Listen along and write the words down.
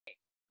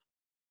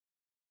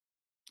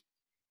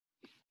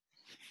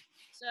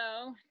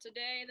So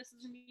today, this is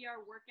gonna be our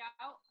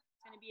workout.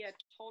 It's gonna be a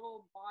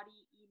total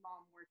body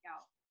EMOM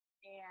workout.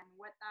 And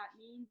what that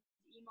means,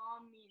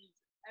 EMOM means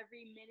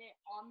every minute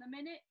on the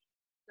minute.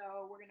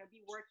 So we're gonna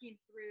be working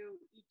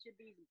through each of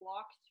these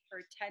blocks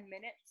for 10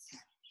 minutes.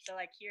 So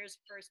like here's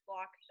first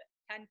block,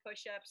 10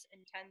 push-ups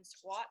and 10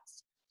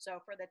 squats. So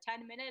for the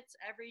 10 minutes,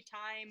 every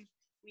time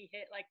we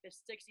hit like the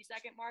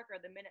 60-second mark or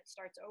the minute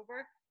starts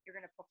over, you're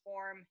gonna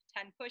perform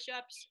 10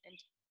 push-ups and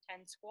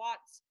 10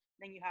 squats.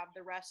 Then you have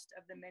the rest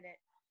of the minute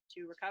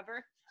to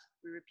recover.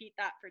 We repeat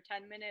that for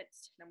 10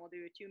 minutes, then we'll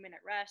do a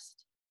 2-minute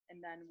rest, and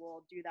then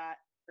we'll do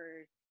that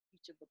for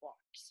each of the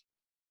blocks.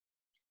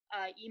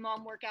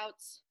 EMOM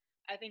workouts,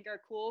 I think, are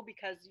cool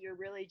because you're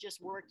really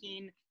just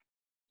working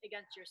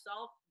against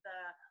yourself. The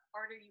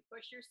harder you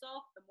push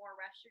yourself, the more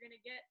rest you're going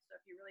to get. So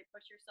if you really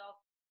push yourself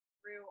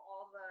through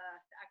all the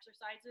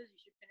exercises, you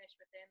should finish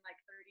within like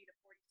 30 to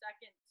 40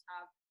 seconds,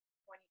 have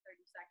 20,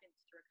 30 seconds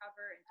to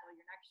recover until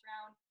your next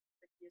round.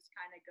 If you just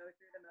kind of go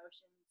through the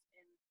motions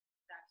in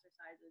the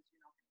exercises,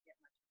 you're not going to get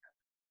much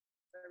recovery.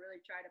 So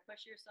really try to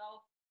push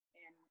yourself,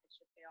 and it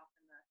should pay off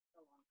in the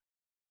long run.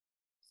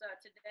 So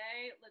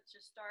today, let's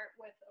just start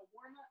with a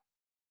warm-up.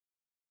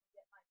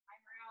 Get my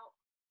timer out.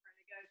 We're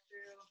going to go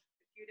through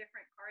a few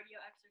different cardio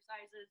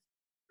exercises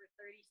for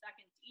 30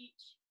 seconds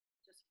each.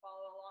 Just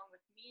follow along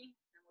with me,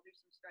 and we'll do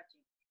some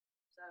stretching.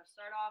 So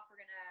start off,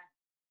 we're going to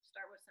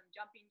start with some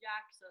jumping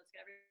jacks. So let's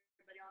get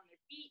everybody on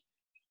their feet.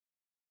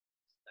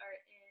 Start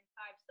in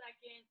 5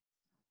 seconds.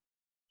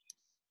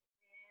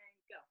 And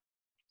go.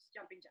 Just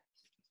jumping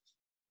jacks.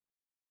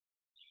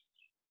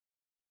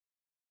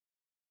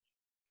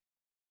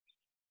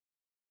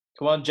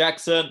 Come on,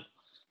 Jackson.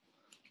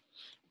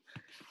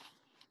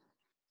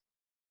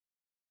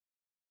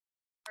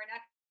 Our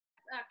next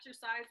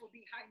exercise will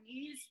be high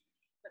knees,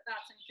 but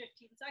that's in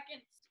 15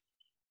 seconds.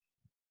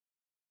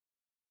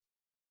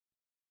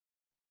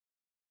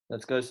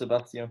 Let's go,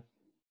 Sebastian.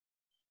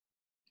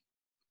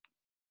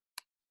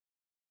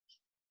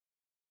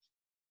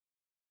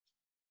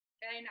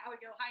 Okay, now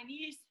we go high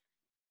knees,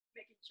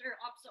 making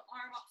sure opposite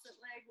arm, opposite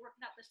leg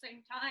working at the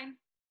same time.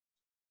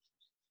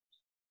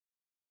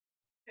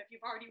 If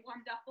you've already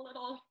warmed up a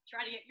little,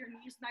 try to get your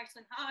knees nice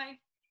and high.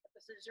 If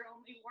this is your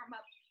only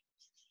warm-up,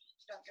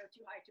 don't go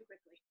too high too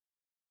quickly.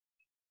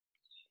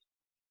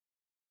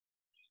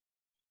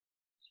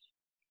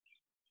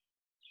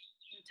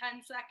 In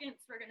 10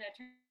 seconds, we're going to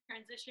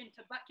transition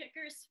to butt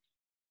kickers.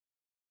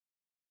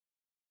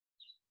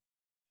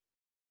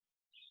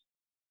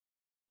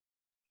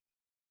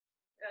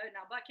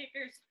 Now butt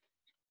kickers.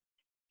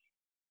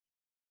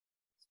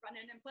 Just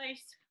running in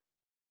place.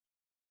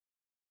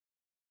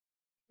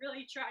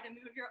 Really try to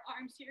move your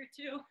arms here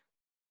too.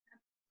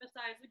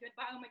 Emphasize the good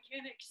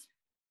biomechanics.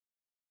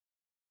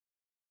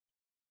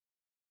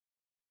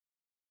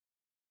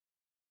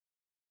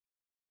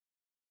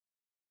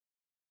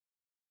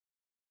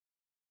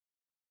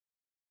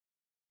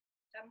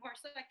 Ten more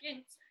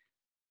seconds.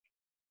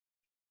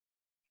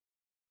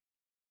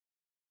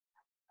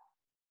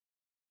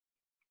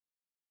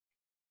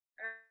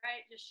 All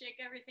right, just shake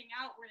everything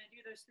out. We're gonna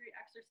do those 3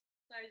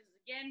 exercises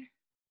again,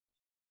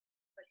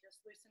 but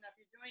just loosen up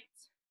your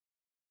joints.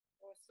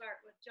 We'll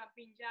start with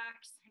jumping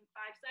jacks in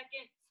 5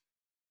 seconds.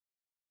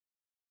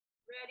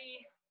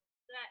 Ready,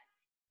 set,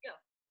 go.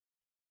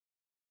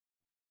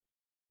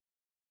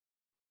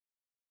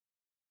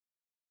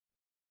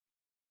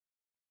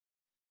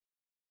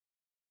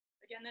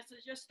 Again, this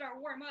is just our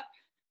warm up,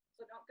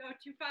 so don't go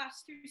too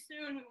fast too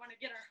soon. We want to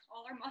get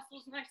all our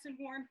muscles nice and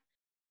warm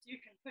so you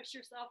can push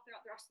yourself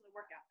throughout the rest of the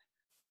workout.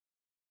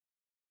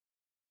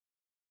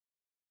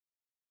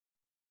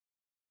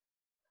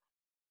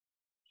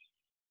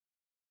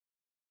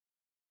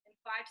 In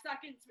 5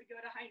 seconds, we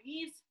go to high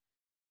knees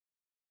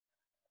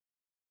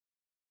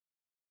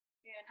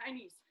and high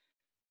knees.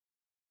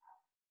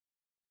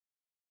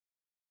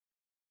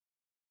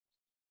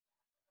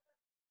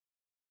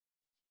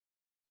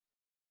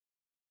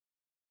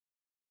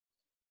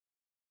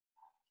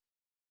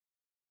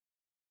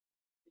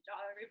 Good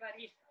job,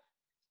 everybody.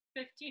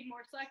 15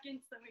 more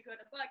seconds, then we go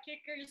to butt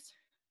kickers.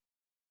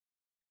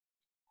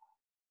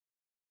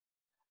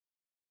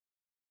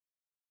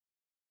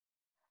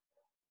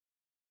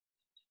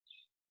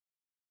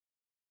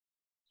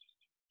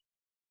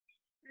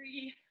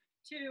 Three,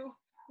 2,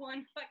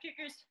 1, butt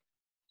kickers.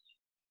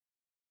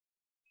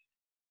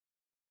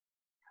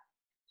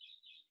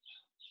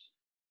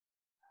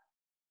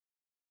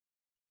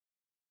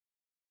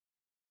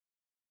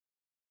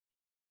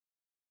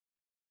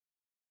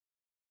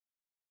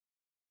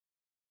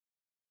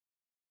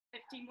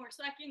 Fifteen more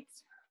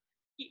seconds.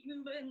 Keep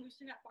moving,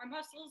 loosen up our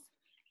muscles.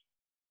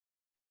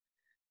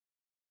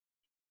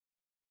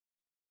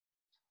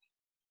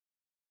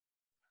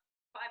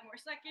 Five more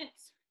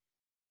seconds.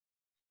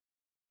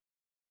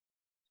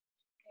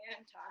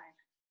 And time.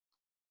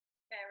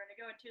 Okay, we're gonna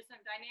go into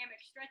some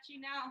dynamic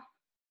stretching now.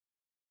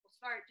 We'll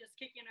start just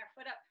kicking our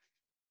foot up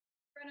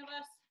in front of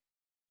us.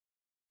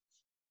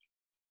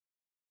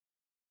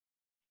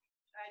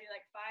 Try to do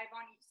like 5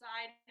 on each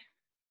side.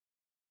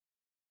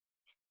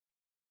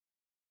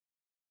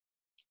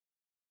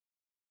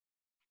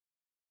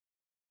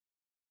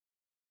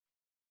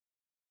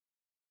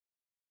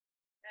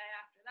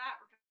 that,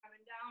 we're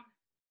coming down,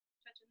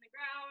 touching the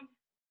ground.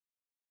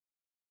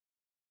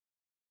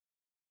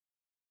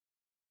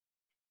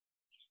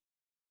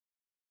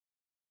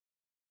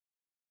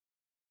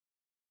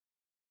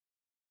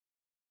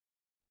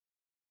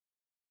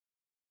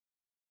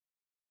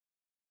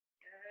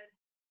 Good.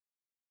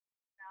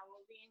 Now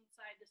we'll lean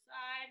side to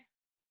side,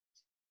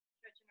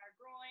 stretching our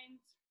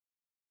groins.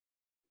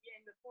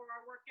 Again, before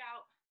our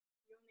workout,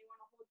 you only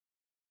want to hold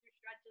your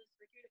stretches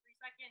for 2 to 3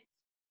 seconds.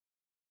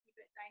 Keep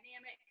it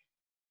dynamic.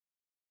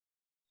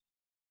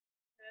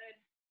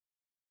 Good.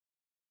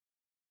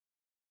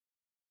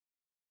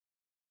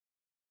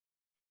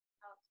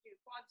 Now let's do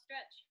quad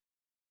stretch.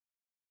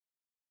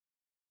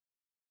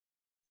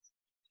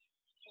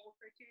 Hold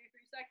for 2 to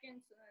 3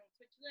 seconds and then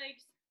switch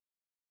legs.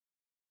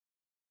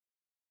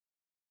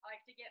 I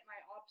like to get my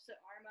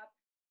opposite arm up.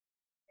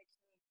 Makes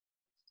me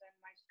extend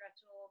my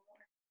stretch a little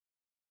more.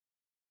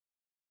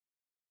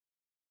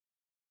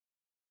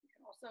 You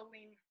can also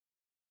lean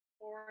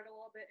forward a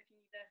little bit if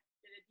you need to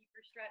get a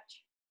deeper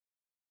stretch.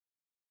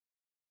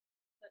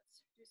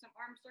 Let's do some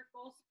arm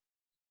circles.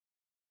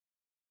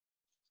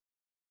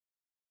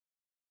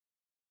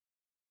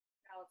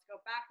 Now let's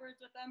go backwards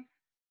with them.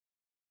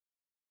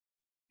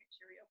 Make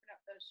sure we open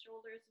up those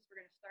shoulders as we're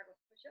going to start with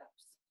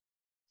push-ups.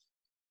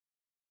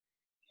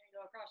 And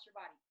go across your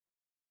body.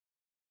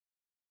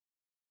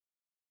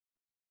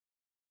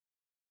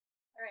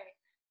 All right.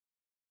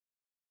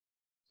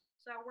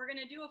 So we're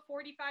going to do a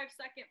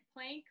 45-second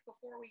plank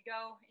before we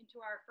go into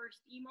our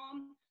first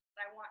EMOM.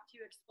 But I want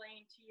to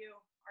explain to you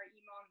our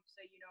EMOM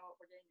so you know what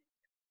we're getting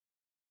into.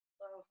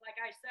 So like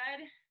I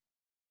said,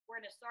 we're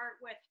going to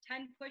start with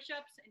 10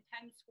 push-ups and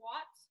 10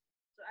 squats.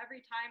 So every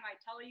time I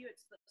tell you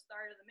it's the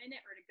start of the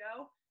minute or to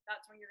go,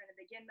 that's when you're going to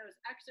begin those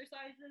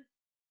exercises.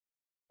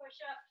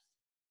 Push-ups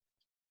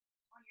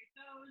on your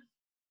toes,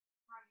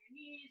 on your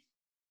knees,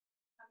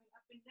 coming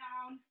up and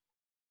down,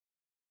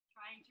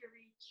 trying to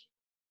reach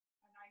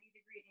a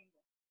 90-degree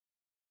angle.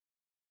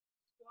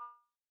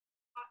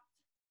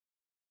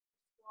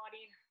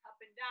 Squatting up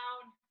and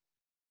down,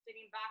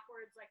 sitting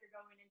backwards like you're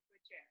going into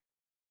a chair.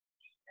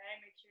 Okay,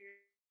 make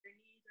sure your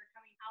knees are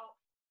coming out,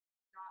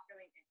 not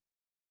going in.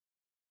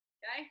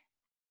 Okay,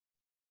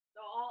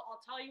 so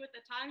I'll tell you what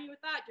the timing with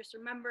that. Just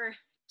remember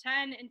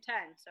 10 and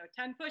 10. So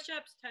 10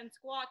 push-ups, 10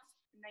 squats,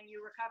 and then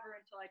you recover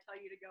until I tell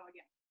you to go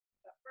again.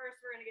 But first,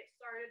 we're going to get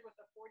started with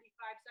a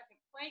 45-second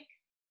plank.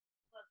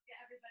 Let's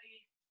get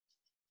everybody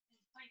in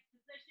plank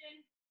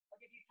position. I'll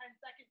give you 10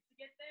 seconds to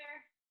get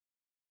there.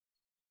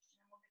 And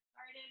then we'll get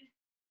started.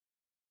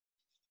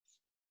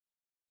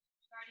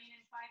 Starting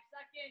in 5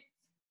 seconds.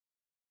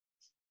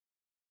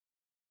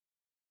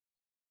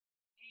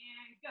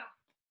 And go.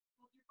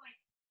 Hold your plank.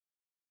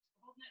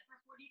 We're holding it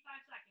for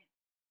 45 seconds.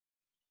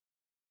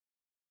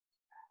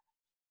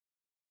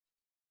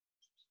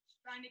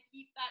 Trying to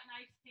keep that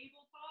nice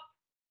tabletop.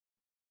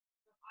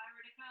 So if I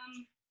were to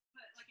come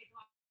put like a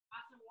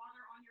glass of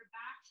water on your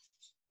back,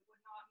 it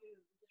would not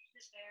move. You just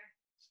sit there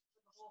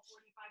for the whole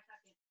 45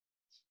 seconds.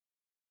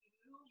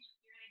 If you move,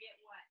 you're going to get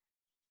wet.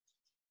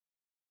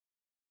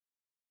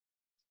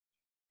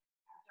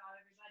 Good job,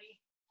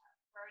 everybody.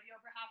 We're already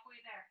over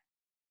halfway there.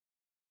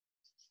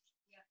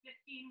 We have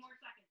 15 more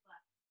seconds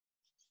left.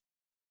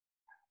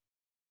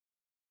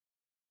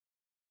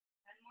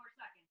 10 more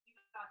seconds. You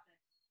got this.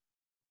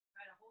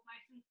 Try to hold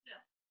nice and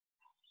still.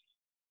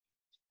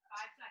 5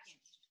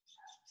 seconds.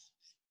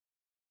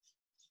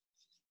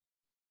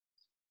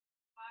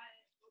 5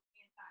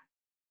 and time.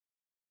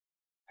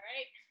 All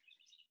right.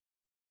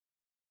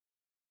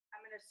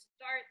 I'm going to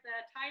start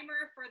the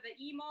timer for the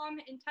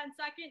EMOM in 10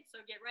 seconds. So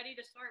get ready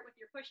to start with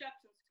your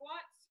push-ups and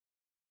squats.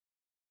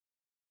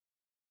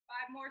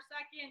 5 more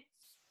seconds.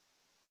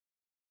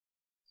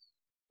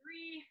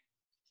 3,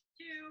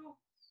 2,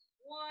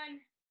 1,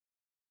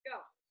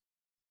 go.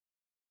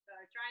 So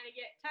trying to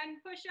get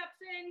 10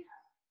 push-ups in,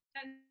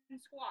 10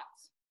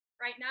 squats.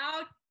 Right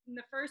now, in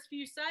the first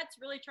few sets,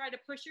 really try to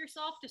push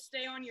yourself to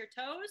stay on your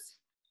toes.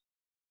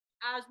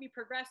 As we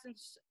progress in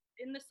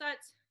the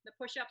sets, the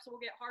push-ups will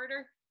get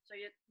harder, so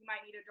you might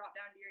need to drop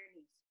down to your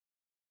knees.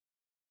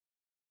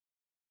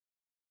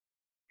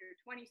 You're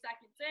 20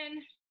 seconds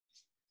in,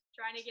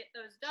 trying to get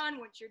those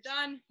done. Once you're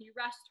done, you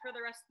rest for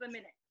the rest of the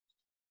minute.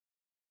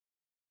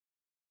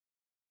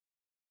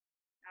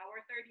 Now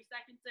we're 30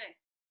 seconds in.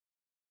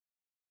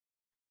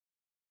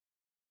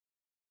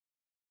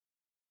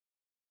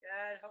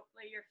 Good.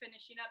 Hopefully you're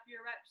finishing up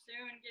your reps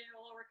soon, getting a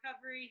little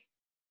recovery.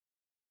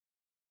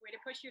 Way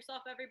to push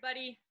yourself,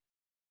 everybody.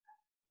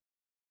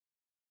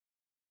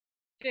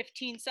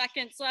 15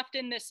 seconds left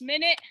in this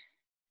minute.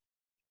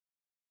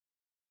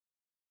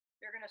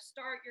 You're going to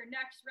start your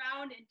next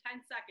round in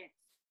 10 seconds.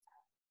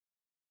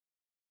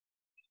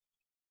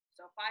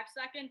 So 5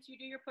 seconds, you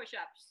do your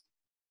push-ups.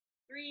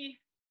 3,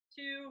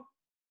 2,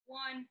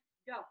 1,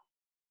 go.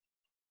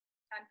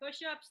 10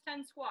 push-ups,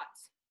 10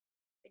 squats.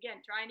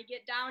 Again, trying to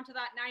get down to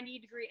that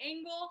 90-degree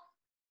angle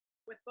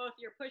with both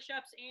your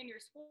push-ups and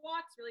your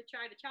squats. Really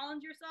try to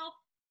challenge yourself.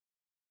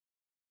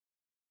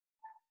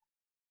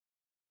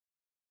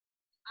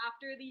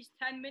 After these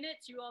 10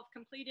 minutes, you will have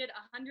completed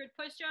 100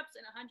 push-ups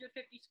and 150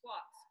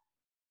 squats,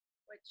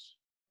 which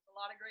is a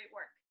lot of great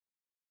work.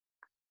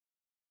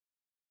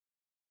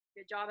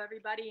 Good job,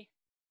 everybody.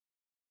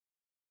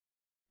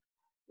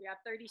 We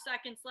have 30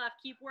 seconds left.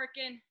 Keep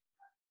working.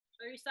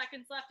 30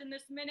 seconds left in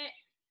this minute.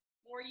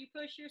 The more you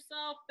push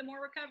yourself, the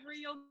more recovery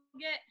you'll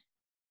get.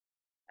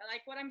 I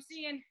like what I'm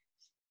seeing.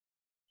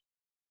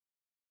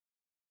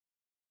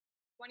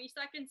 20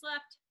 seconds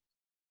left.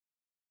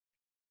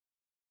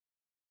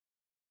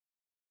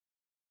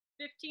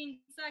 15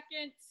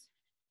 seconds.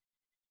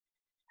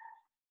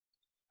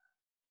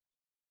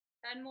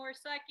 10 more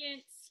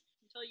seconds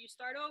until you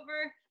start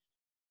over.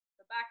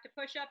 Go back to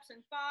push-ups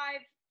in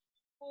 5,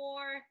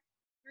 4,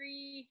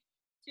 3,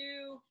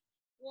 2,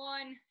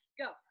 1,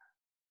 go.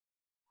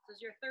 This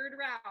is your third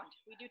round.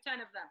 We do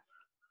 10 of them.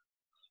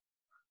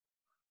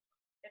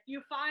 If you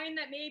find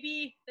that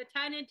maybe the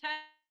 10 and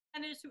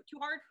 10 is too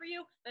hard for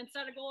you, then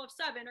set a goal of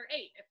 7 or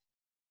 8 if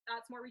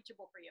that's more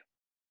reachable for you.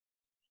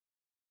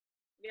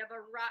 We have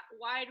a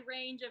wide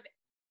range of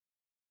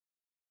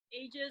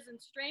ages and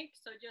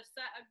strengths, so just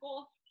set a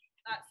goal.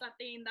 That's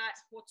something that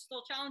will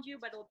still challenge you,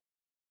 but it'll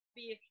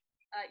be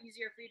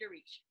easier for you to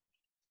reach.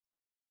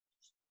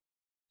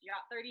 You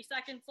got 30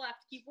 seconds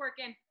left. Keep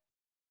working.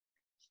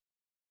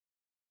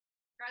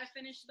 Try to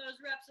finish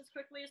those reps as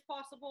quickly as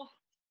possible.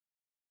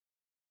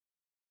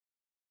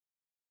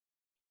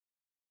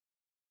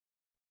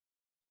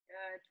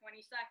 Good, 20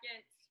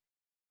 seconds.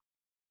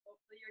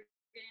 Hopefully you're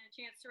getting a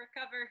chance to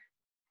recover.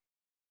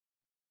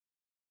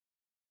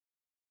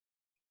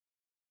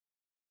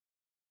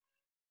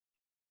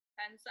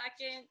 10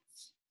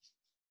 seconds.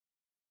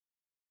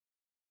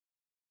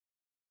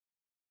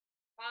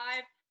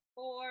 5,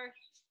 4,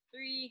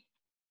 3,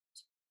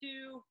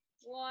 2,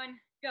 1,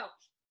 go.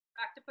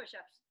 Back to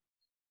push-ups.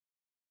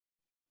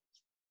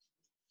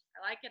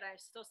 I like it. I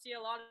still see a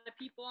lot of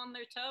people on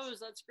their toes.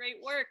 That's great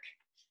work.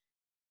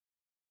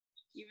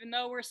 Even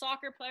though we're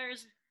soccer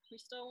players, we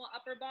still want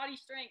upper body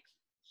strength.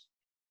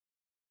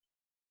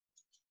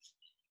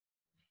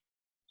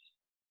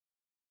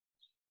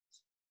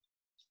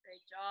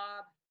 Great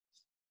job.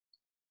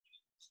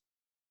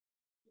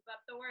 Keep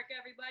up the work,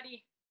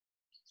 everybody.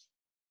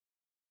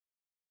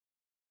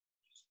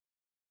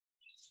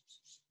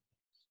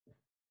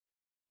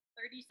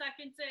 Thirty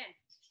seconds in.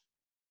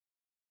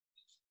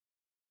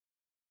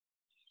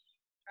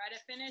 Try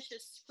to finish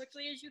as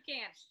quickly as you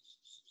can.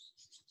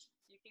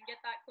 You can get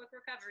that quick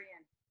recovery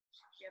in.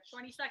 You have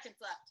 20 seconds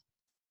left.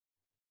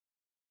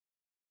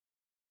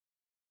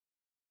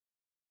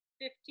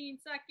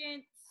 15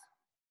 seconds.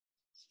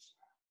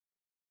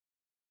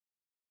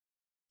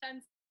 10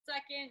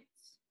 seconds.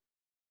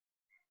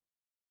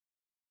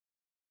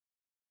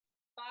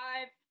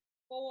 5,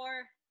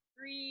 4,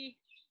 3,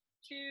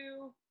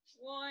 2,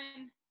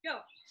 1,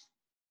 go.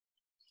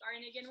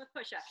 Starting again with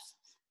push-ups.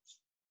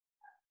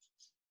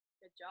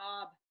 Good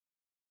job.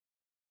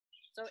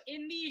 So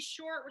in these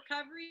short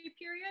recovery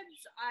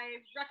periods, I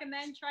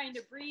recommend trying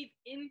to breathe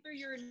in through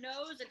your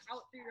nose and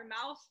out through your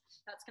mouth.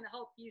 That's going to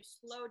help you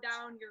slow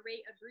down your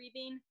rate of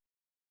breathing.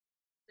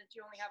 Since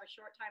you only have a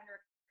short time to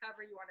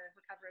recover, you want to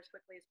recover as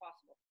quickly as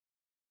possible.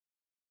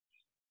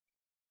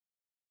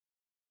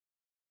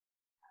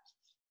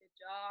 Good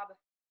job.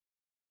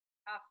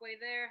 Halfway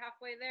there,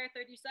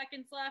 30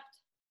 seconds left.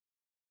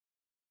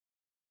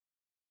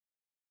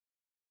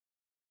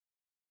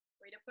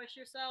 Way to push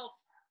yourself.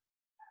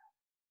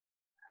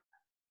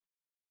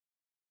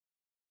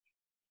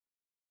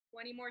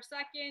 20 more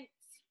seconds.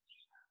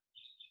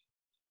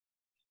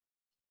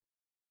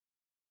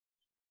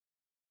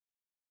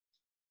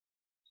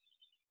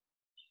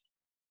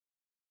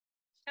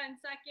 10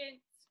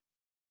 seconds.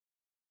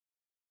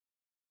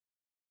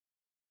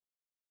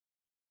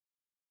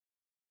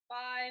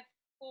 5,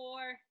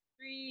 4,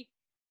 3,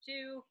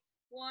 2,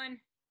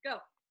 1, go.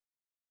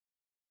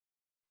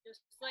 Just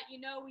to let you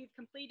know, we've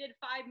completed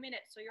 5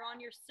 minutes. So you're on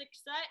your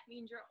 6th set,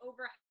 means you're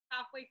over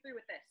halfway through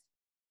with this.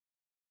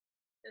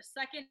 The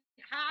second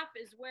half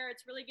is where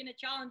it's really going to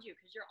challenge you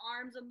because your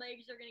arms and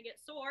legs are going to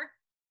get sore.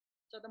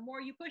 So the more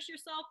you push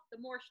yourself,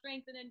 the more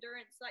strength and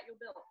endurance that you'll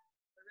build.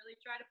 So really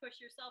try to push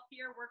yourself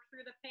here, work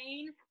through the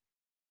pain.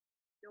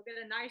 You'll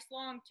get a nice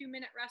long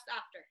 2-minute rest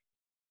after.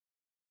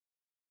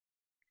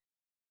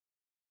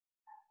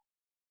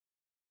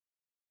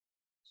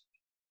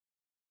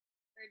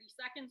 Thirty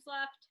seconds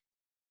left.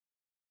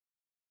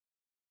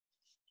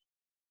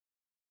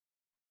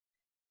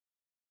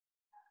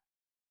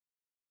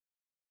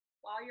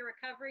 While you're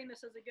recovering,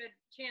 this is a good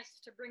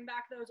chance to bring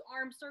back those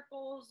arm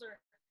circles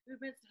or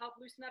movements to help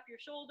loosen up your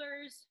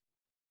shoulders.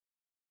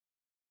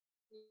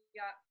 We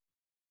got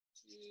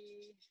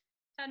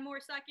 10 more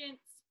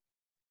seconds.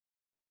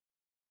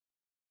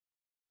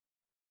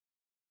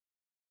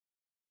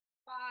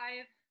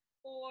 5,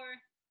 4,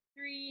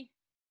 3,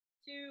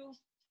 2,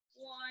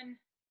 1,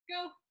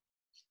 go.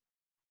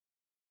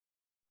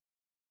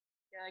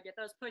 Gotta get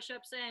those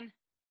push-ups in.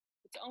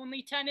 It's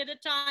only 10 at a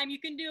time. You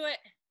can do it.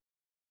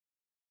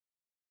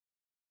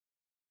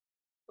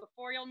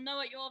 Before you'll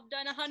know it, you'll have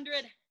done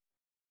 100.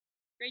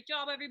 Great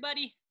job,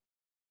 everybody.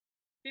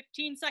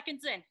 15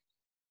 seconds in.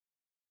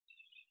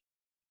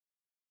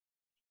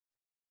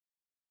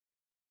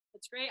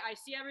 That's great. I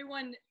see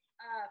everyone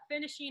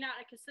finishing at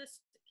a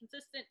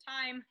consistent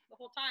time the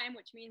whole time,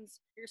 which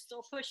means you're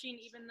still pushing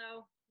even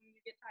though you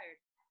get tired.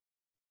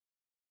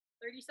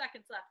 30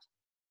 seconds left.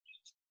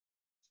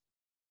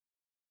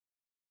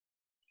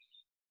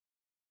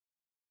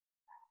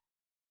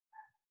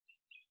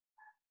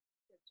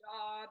 Good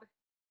job.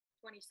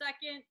 20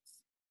 seconds.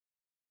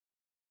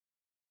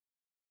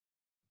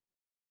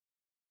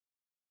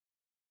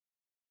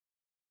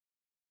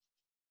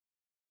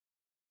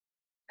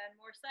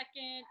 More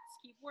seconds.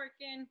 Keep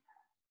working.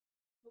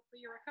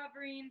 Hopefully you're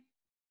recovering.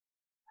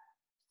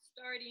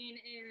 Starting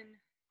in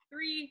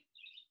 3,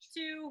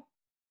 2,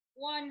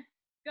 1,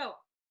 go.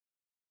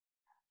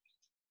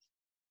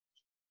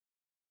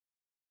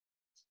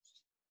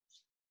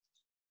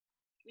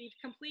 We've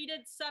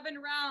completed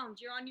 7 rounds.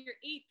 You're on your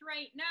 8th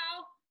right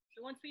now.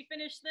 So once we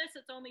finish this,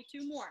 it's only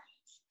 2 more.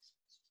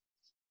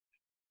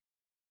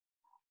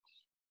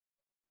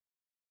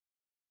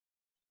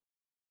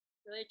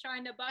 Really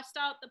trying to bust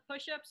out the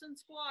push-ups and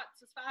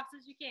squats as fast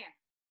as you can.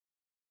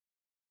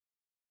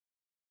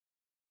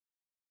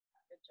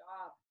 Good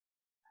job.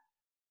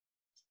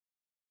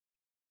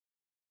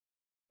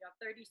 You have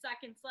 30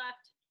 seconds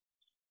left.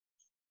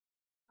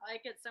 I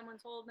like it.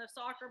 Someone's holding a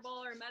soccer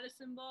ball or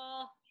medicine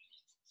ball.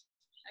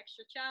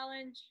 Extra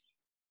challenge.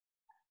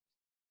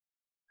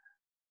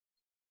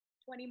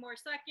 20 more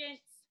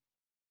seconds.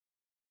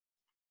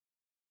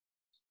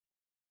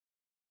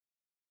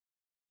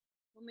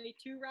 Only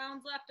 2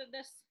 rounds left of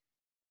this.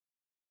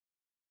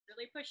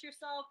 Really push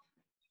yourself.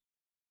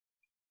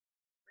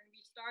 We're going to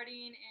be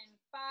starting in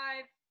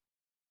 5,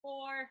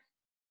 4,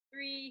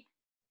 3,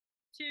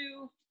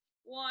 2,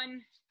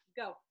 1,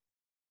 go.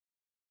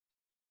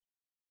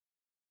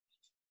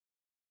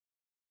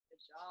 Good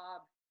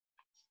job.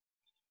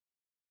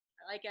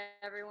 I like it.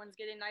 Everyone's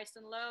getting nice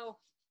and low.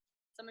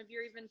 Some of you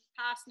are even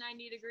past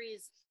 90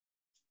 degrees.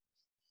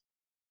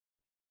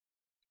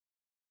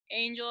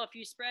 Angel, if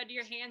you spread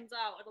your hands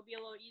out, it'll be a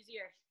little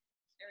easier.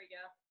 There we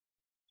go.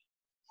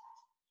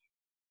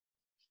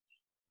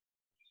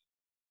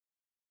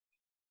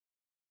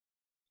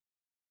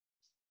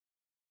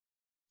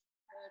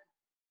 Good.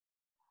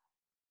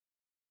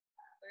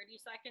 30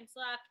 seconds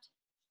left.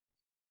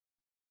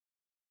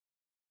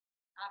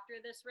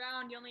 After this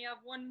round, you only have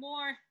 1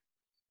 more,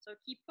 so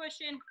keep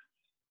pushing.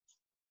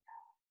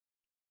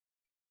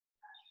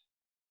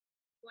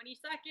 20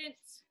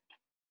 seconds.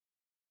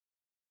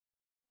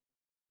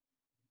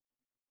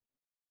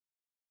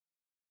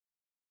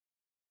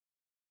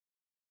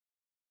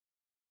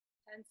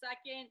 Ten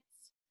seconds.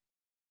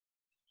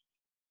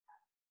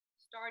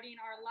 Starting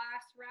our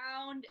last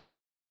round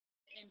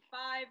in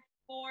 5,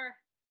 4,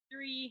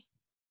 3,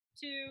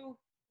 2,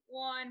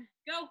 1,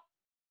 go.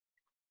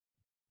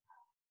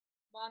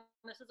 Come on,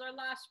 this is our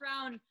last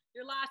round.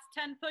 Your last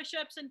 10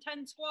 push-ups and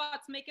 10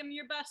 squats. Make them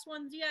your best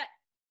ones yet.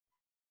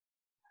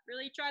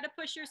 Really try to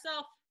push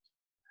yourself.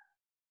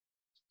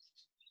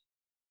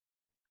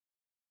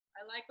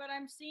 I like what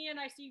I'm seeing.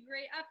 I see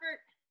great effort.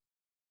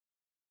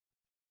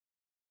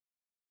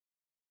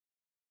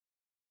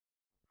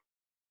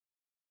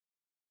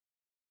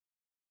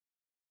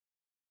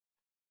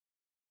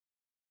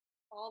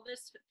 All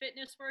this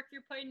fitness work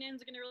you're putting in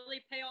is going to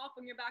really pay off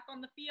when you're back on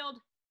the field.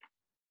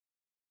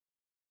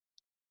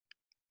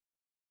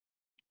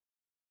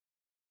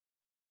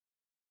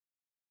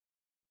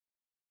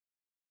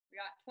 We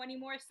got 20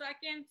 more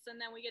seconds, and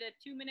then we get a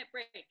 2-minute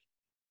break.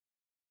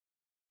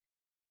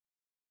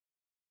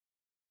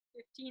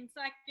 15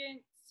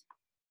 seconds.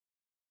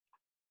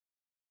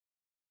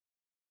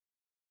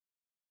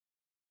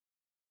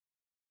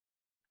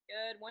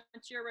 Good.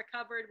 Once you're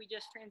recovered, we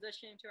just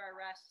transition into our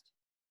rest.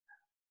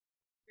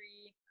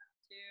 3,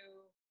 2,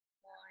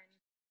 1.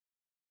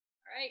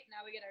 All right,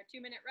 now we get our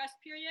 2-minute rest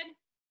period.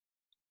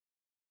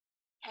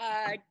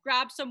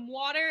 Grab some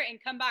water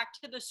and come back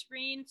to the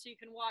screen so you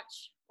can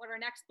watch what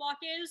our next block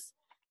is.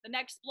 The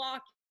next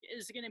block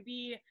is going to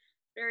be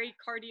very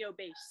cardio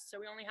based. So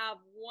we only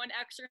have 1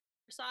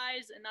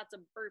 exercise, and that's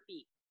a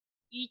burpee.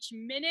 Each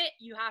minute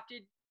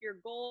your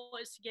goal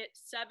is to get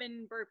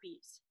 7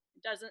 burpees.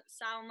 It doesn't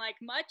sound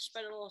like much,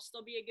 but it'll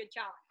still be a good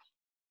challenge.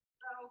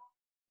 So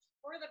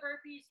for the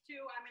burpees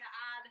too, I'm going to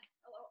add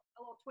a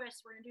little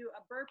twist. We're going to do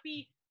a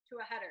burpee to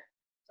a header.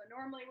 So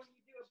normally when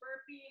you do a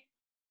burpee,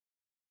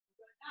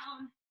 you go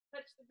down,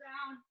 touch the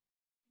ground,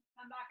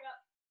 come back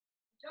up,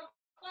 jump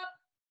up.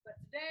 But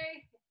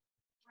today,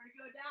 we're going to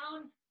go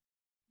down,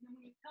 and then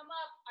when you come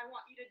up, I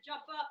want you to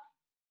jump up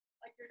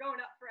like you're going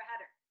up for a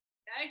header,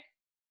 okay?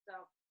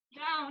 So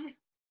down,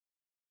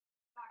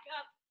 back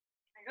up,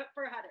 and up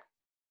for a header.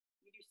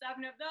 You do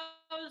 7 of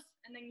those,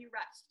 and then you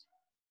rest,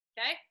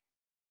 okay?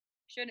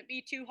 Shouldn't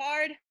be too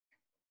hard.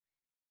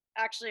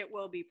 Actually, it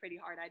will be pretty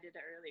hard. I did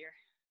it earlier,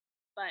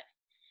 but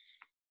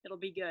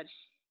it'll be good.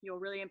 You'll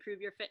really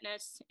improve your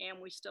fitness, and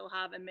we still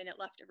have a minute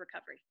left of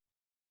recovery,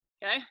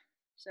 okay?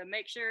 So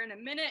make sure in a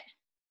minute,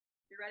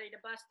 you're ready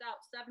to bust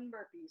out 7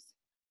 burpees.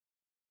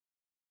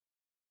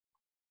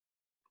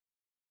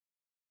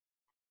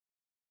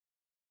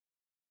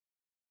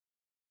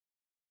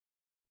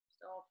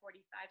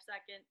 45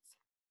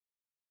 seconds.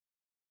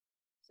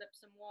 Sip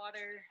some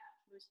water,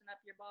 loosen up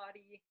your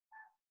body.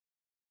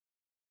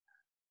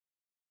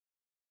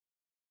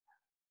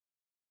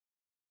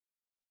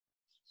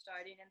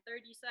 Starting in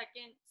 30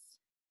 seconds.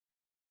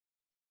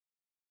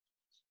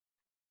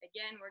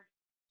 Again, we're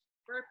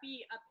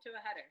burpee up to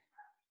a header.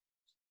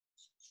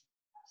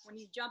 When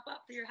you jump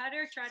up for your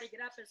header, try to get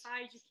up as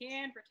high as you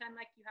can. Pretend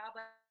like you have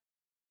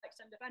like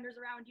some defenders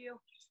around you.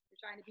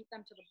 You're trying to beat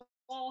them to the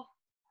ball.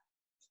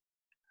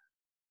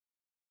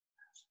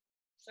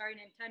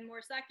 Starting in 10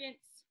 more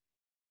seconds.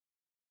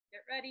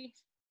 Get ready.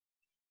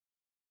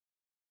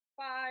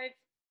 5,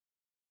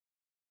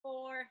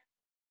 4,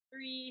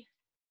 3,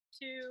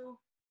 2,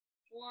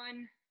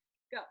 1,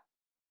 go.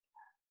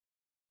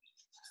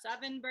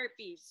 7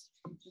 burpees.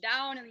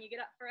 Down, and then you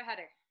get up for a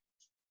header.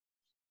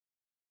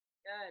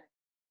 Good.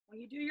 When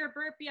you do your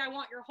burpee, I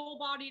want your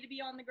whole body to be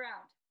on the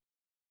ground.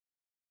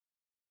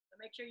 So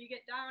make sure you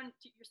get down,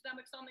 your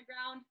stomach's on the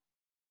ground.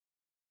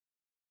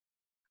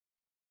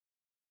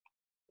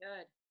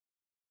 Good.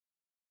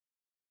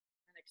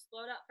 And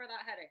explode up for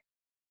that header.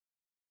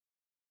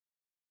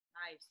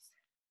 Nice.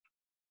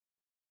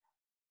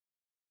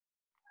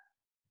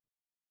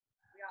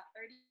 We got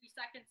 30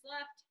 seconds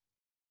left.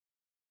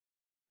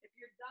 If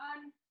you're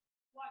done,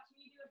 watch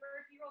me do a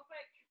burpee real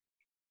quick.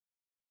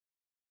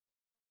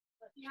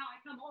 Let's see how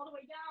I come all the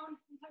way down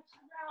and touch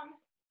the ground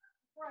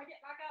before I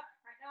get back up.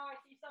 Right now, I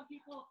see some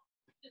people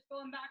just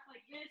going back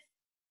like this.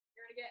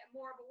 You're going to get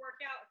more of a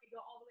workout if you go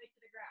all the way to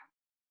the ground.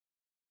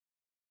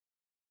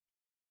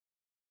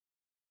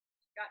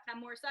 Got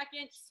 10 more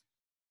seconds.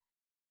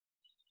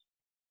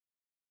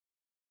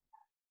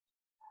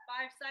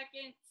 5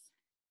 seconds.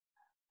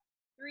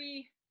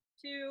 3,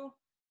 2,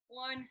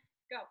 1,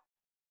 go.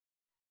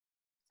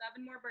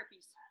 7 more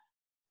burpees.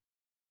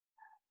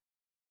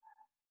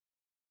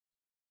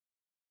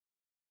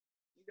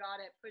 You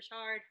got it. Push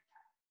hard.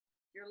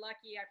 You're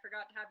lucky. I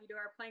forgot to have you do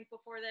our plank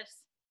before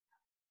this.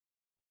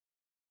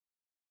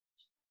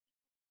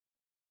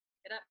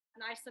 Get up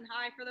nice and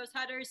high for those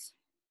headers.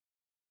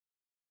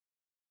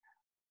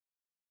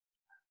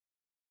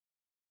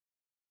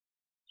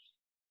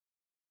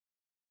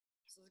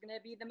 This is going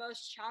to be the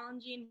most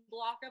challenging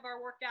block of our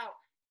workout.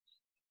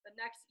 The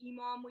next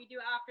EMOM we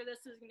do after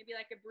this is going to be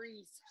like a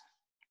breeze.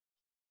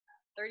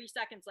 30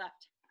 seconds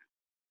left.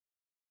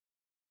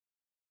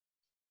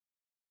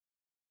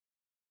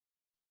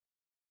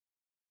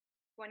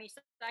 20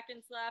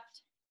 seconds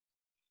left.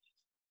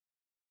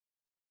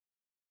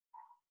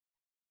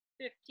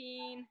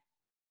 15.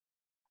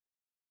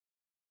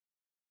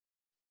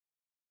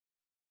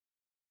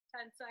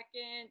 10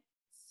 seconds.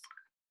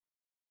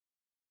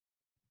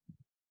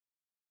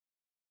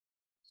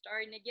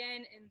 Starting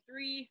again in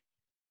 3,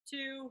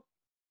 2,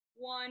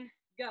 1,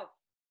 go.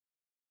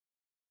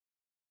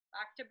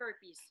 Back to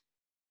burpees.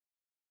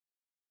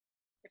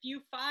 If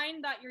you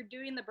find that you're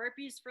doing the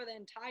burpees for the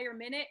entire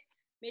minute,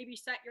 maybe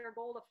set your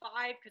goal to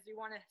 5 because we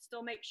want to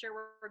still make sure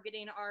we're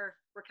getting our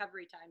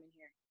recovery time in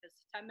here, because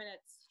 10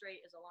 minutes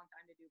straight is a long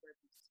time to do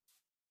burpees.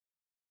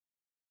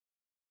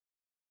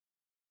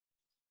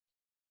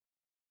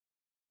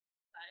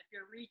 If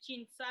you're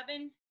reaching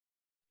 7,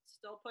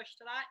 still push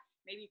to that.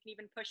 Maybe you can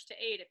even push to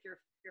 8 if you're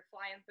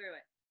flying through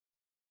it.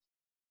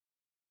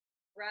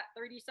 We're at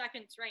 30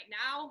 seconds right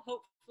now.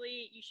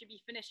 Hopefully you should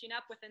be finishing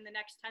up within the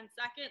next 10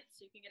 seconds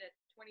so you can get a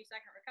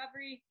 20-second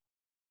recovery.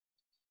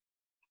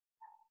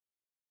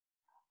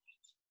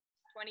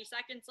 20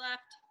 seconds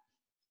left.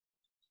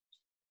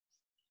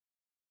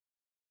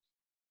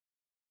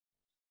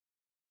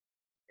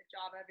 Good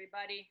job,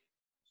 everybody.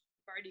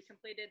 We've already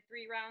completed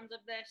 3 rounds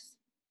of this.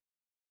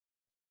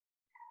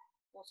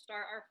 We'll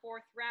start our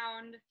 4th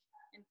round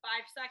in 5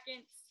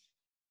 seconds.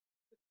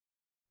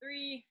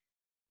 3,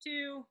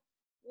 2,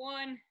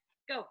 1,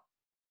 go.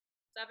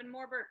 7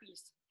 more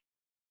burpees.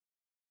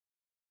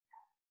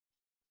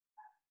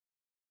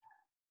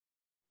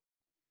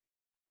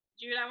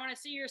 Jude, I want to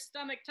see your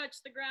stomach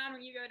touch the ground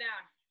when you go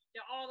down.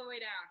 Get all the way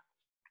down.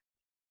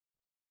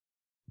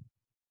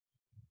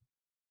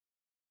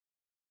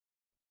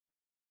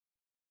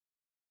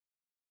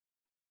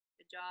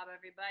 Good job,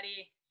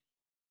 everybody.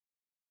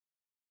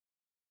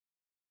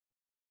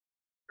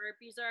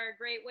 Burpees are a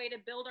great way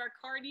to build our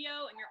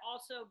cardio, and you're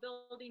also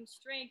building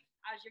strength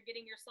as you're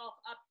getting yourself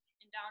up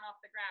and down off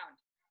the ground.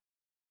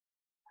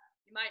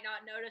 You might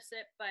not notice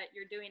it, but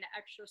you're doing an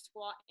extra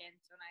squat in.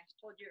 So when I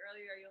told you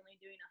earlier you're only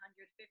doing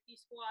 150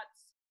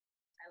 squats,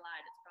 I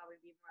lied. It's probably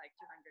be more like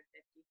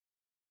 250,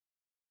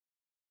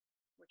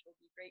 which will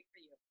be great for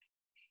you.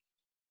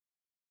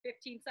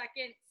 15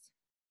 seconds.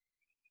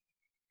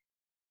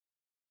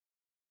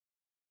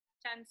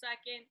 10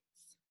 seconds.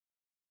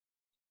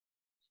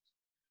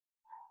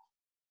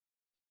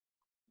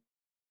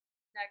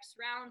 Next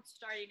round,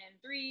 starting in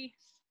 3,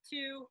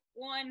 2,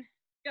 1,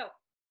 go.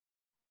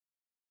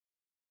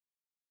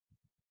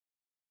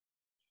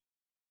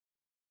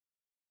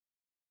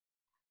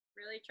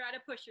 Really try to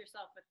push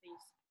yourself with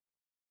these.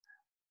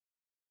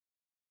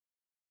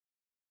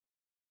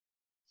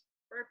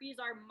 Burpees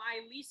are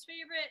my least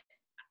favorite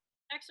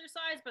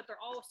exercise, but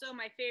they're also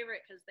my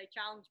favorite because they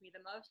challenge me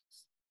the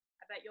most.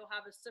 I bet you'll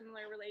have a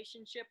similar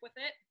relationship with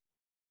it.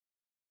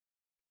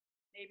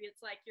 Maybe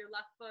it's like your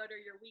left foot or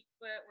your weak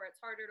foot where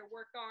it's harder to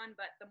work on,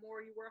 but the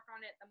more you work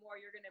on it, the more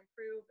you're going to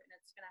improve, and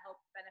it's going to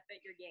help benefit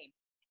your game.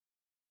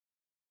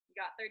 You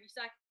got 30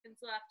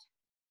 seconds left.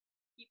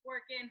 Keep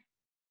working.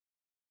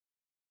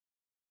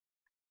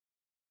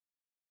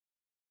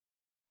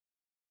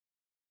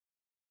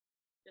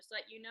 Just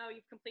let you know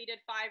you've completed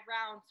 5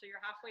 rounds, so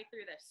you're halfway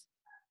through this.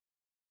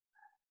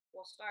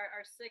 We'll start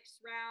our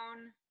 6th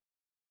round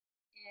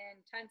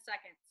in 10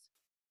 seconds.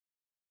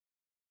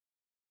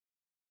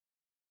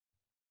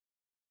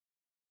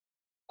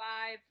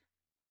 5,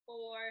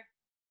 4,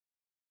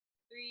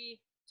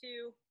 3,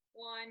 2,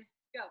 1,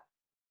 go.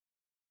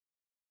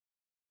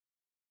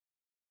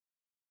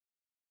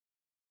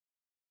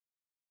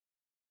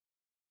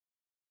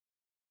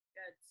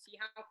 Good. See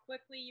how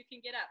quickly you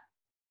can get up.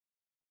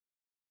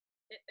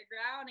 Hit the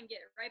ground and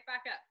get right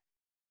back up.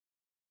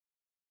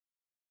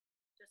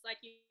 Just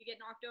like you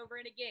get knocked over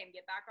in a game,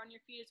 get back on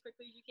your feet as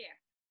quickly as you can.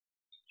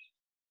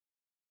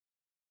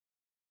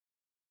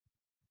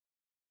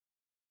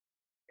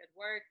 Good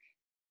work.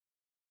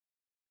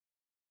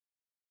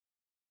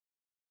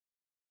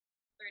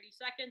 30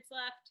 seconds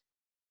left.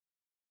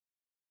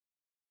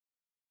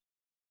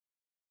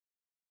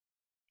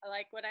 I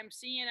like what I'm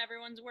seeing.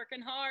 Everyone's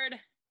working hard.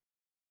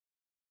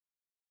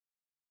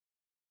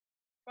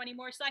 20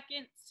 more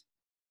seconds.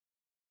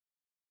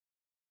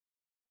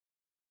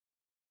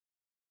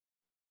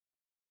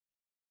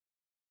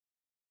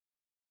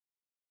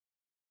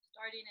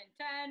 Starting in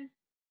 10.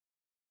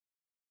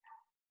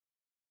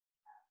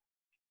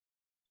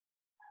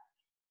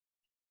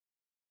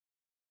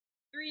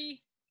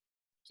 3,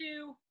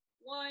 2,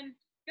 1,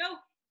 go.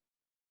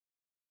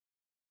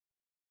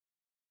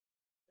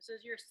 This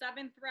is your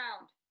 7th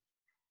round.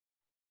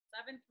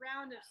 7th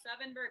round of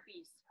 7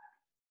 burpees.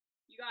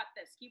 You got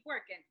this. Keep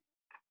working.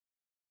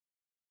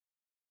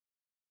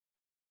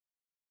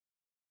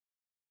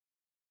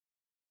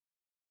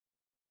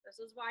 This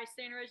is why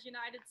St. Rose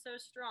United's so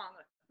strong.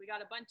 Look, we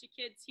got a bunch of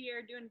kids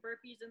here doing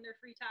burpees in their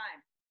free time.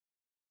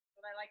 That's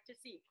what I like to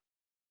see.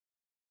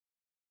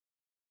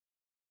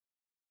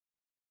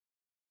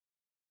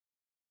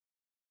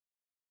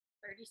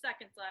 "30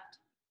 seconds left.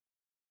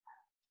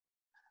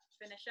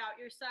 Finish out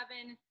your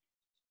 7.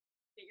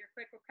 Get your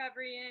quick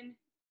recovery in.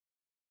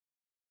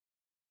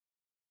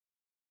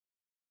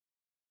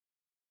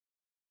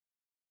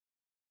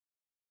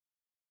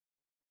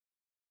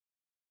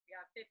 You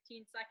got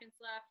 15 seconds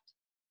left.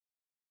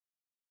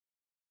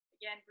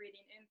 Again,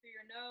 breathing in through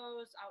your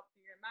nose, out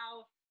through your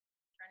mouth.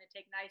 Trying to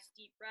take nice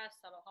deep breaths.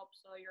 That'll help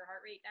slow your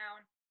heart rate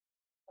down.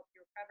 Help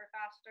you recover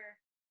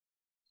faster.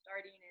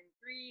 Starting in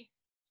 3,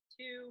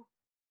 2,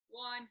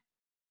 1,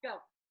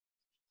 go.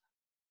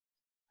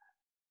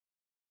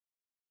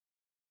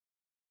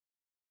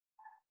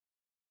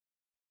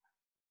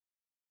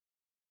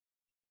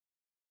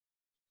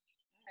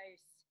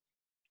 Nice.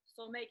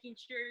 Still making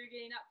sure you're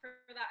getting up for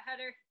that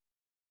header.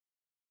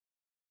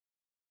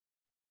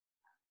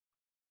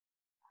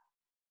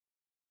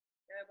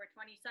 Good, we're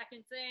 20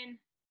 seconds in.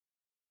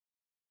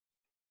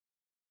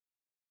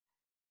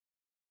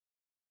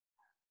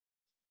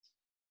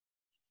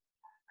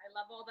 I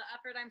love all the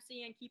effort I'm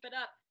seeing. Keep it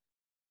up.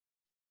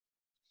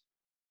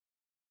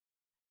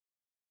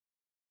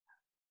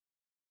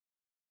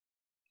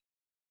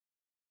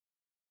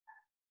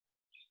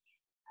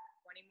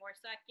 More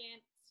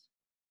seconds.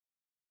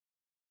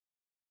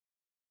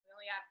 We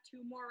only have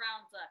 2 more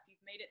rounds left.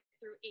 You've made it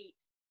through 8.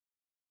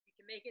 You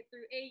can make it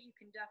through 8. You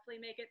can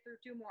definitely make it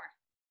through 2 more.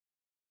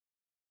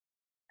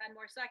 10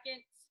 more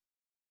seconds.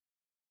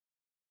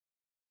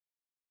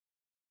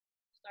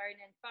 Starting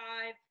in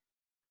 5,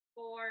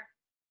 4,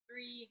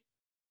 3,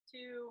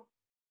 2,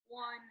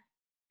 1,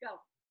 go.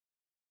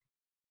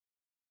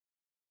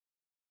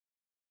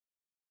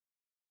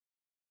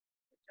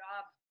 Good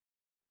job.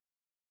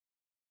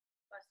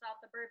 Bust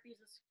out the burpees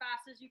as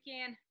fast as you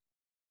can.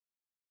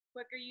 The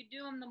quicker you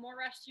do them, the more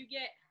rest you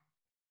get.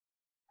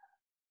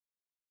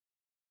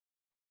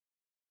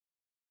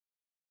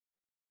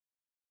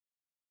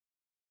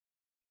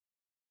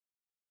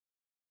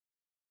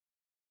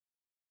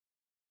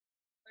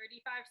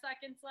 "35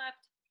 seconds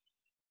left.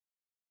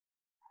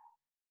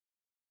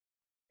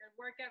 Good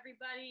work,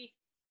 everybody.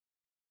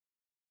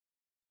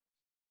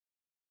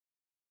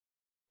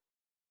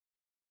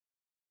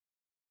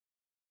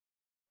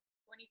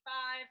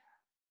 "25.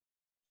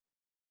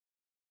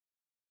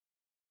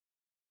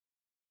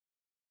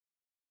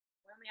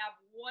 We only have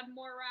 1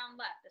 more round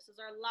left. This is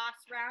our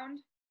last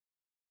round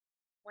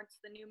once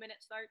the new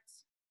minute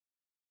starts.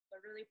 So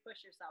really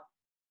push yourself.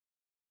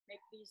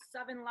 Make these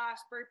 7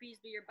 last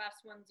burpees be your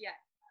best ones yet.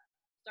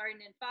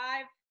 Starting in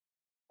 5,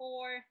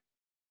 4,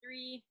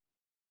 3,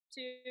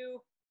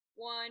 2,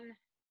 1,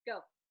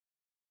 go.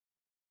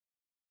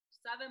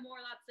 7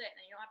 more, that's it.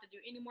 And you don't have to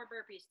do any more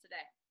burpees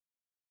today.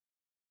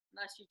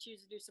 Unless you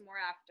choose to do some more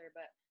after,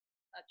 but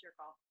that's your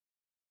call.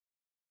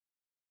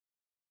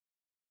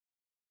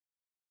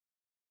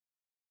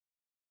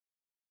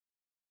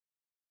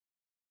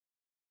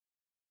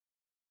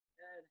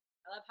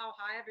 I love how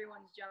high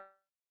everyone's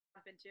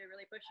jumping to,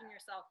 really pushing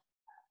yourself.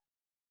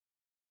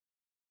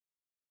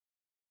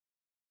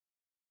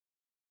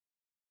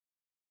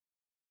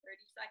 30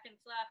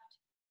 seconds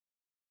left.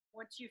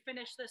 Once you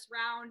finish this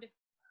round,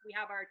 we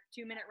have our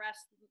 2-minute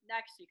rest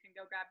next. You can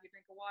go grab your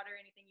drink of water,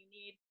 anything you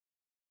need.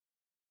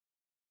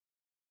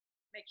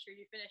 Make sure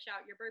you finish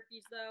out your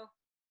burpees though.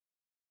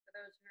 For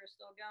those who are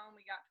still going,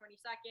 we got 20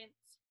 seconds.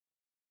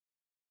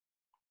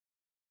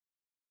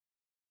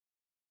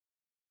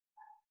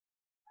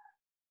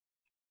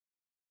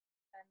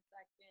 10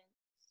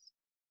 seconds.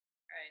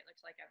 All right,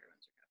 looks like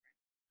everyone's recovering.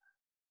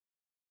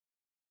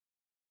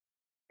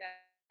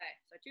 Okay,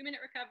 so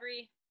 2-minute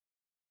recovery.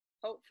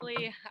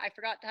 Hopefully, I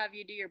forgot to have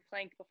you do your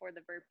plank before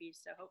the burpees,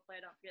 so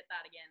hopefully I don't forget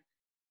that again.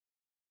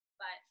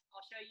 But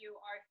I'll show you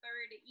our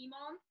third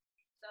EMOM.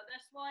 So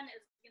this one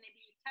is going to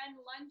be 10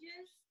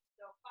 lunges,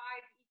 so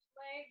 5 each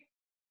leg.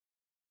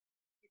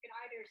 You can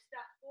either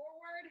step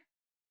forward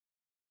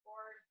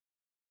or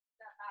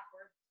step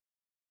backwards,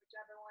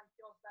 whichever one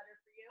feels better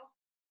for you.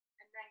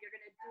 And then you're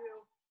going to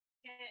do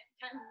 10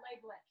 leg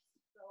lifts.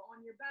 So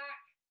on your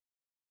back,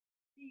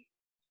 feet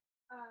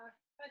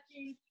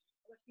touching,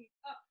 lifting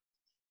up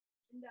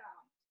and down.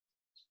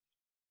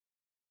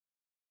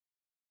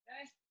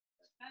 Okay,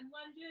 so 10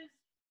 lunges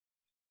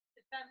to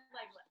 10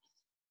 leg lifts.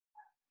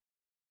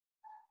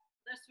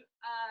 This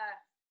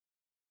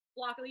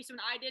block, at least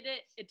when I did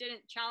it, it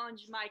didn't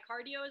challenge my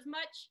cardio as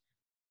much,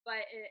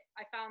 but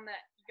I found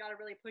that you got to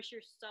really push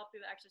yourself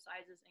through the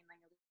exercises and then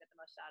you'll get the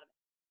most out of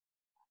it.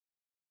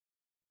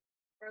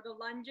 For the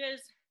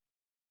lunges,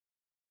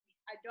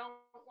 I don't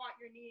want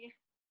your knee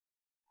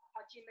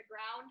touching the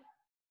ground.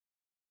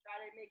 Try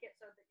to make it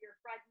so that your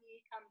front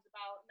knee comes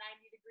about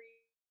 90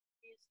 degrees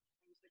and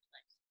you switch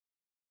legs.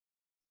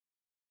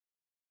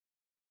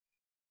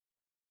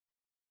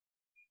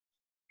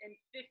 In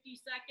 50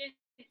 seconds,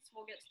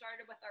 we'll get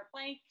started with our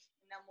plank,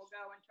 and then we'll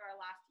go into our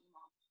last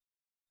EMOM.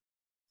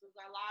 This is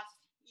our last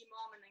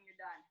EMOM, and then you're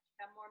done.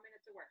 10 more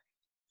minutes of work.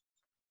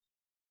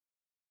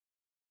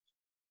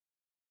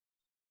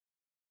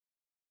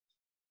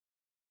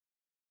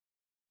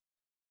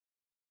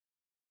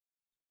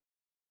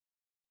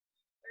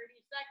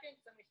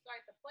 Seconds, and we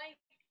start the plank.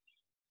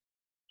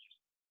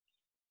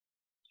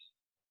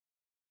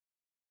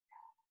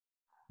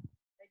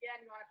 Again,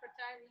 you want to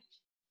pretend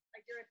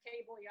like you're a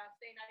table. You want to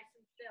stay nice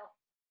and still.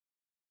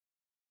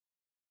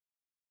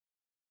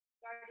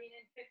 Starting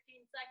in 15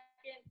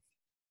 seconds.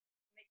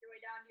 Make your way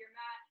down to your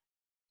mat.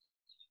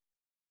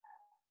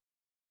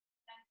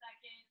 10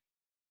 seconds.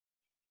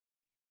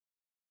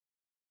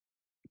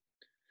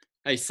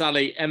 Hey,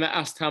 Sally, Emma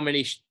asked how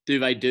many do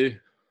they do?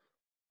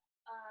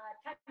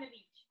 10 of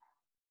each.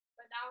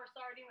 But now we're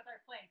starting with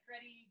our plank.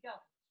 Ready, go.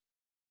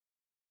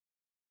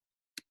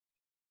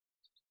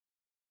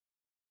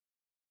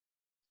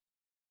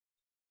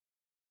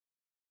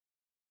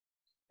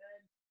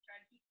 Good. Try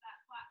to keep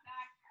that flat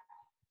back.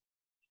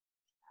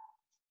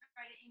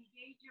 Try to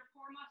engage your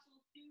core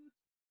muscles too.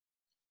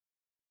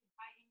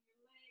 Tighten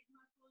your leg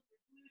muscles,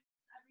 your glutes,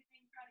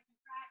 everything. Try to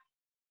contract.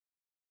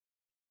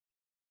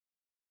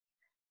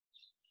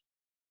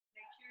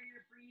 Make sure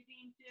you're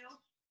breathing too.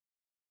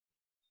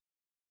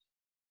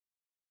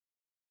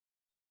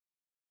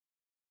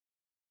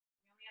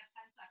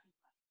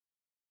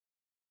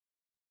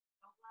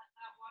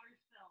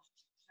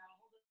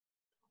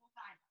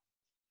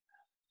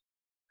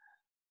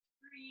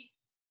 Three,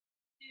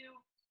 two,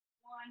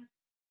 one,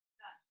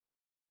 done.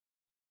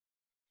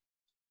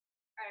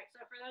 All right,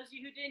 so for those of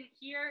you who didn't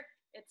hear,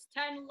 it's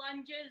 10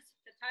 lunges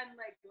to 10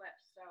 leg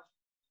lifts. So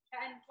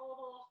 10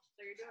 total,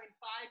 so you're doing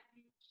 5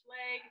 each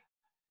leg.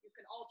 You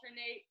can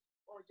alternate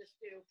or just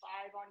do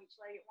 5 on each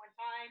leg at one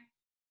time.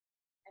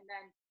 And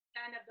then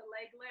 10 of the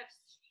leg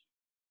lifts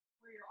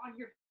where you're on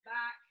your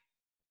back,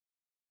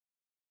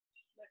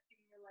 lifting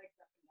your legs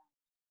up and down.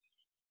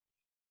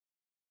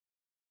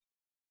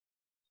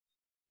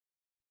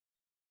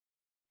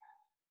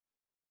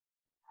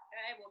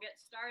 Okay, we'll get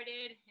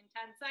started in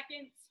 10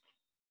 seconds.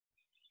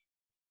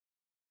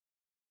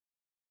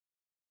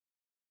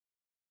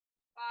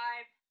 5,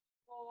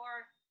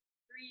 4,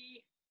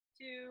 3,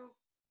 2,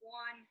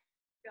 1,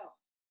 go.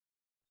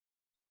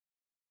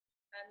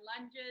 10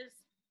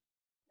 lunges,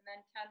 and then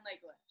 10 leg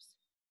lifts.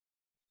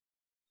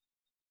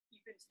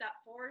 You can step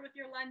forward with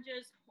your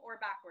lunges or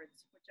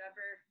backwards,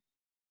 whichever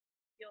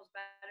feels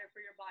better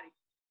for your body.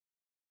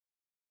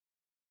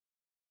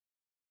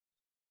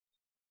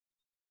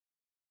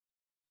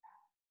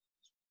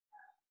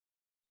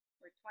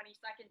 We're 20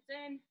 seconds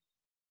in.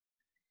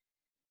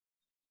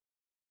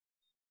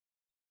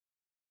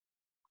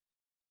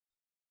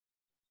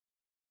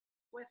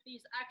 With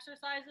these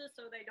exercises,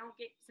 since they don't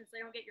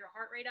get your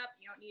heart rate up,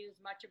 you don't need as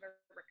much of a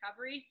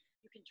recovery.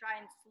 You can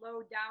try and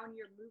slow down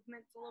your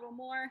movements a little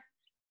more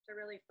to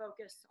really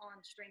focus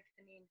on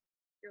strengthening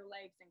your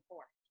legs and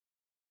core.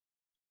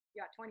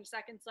 You got 20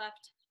 seconds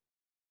left.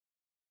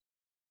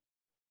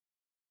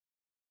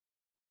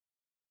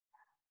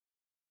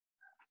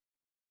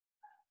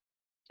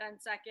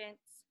 Ten seconds.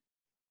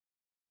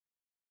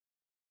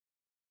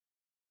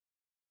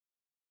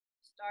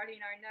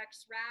 Starting our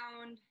next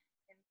round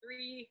in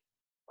 3,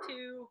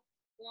 2,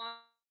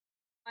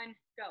 1,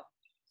 go.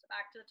 So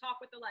back to the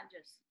top with the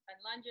lunges. 10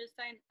 lunges,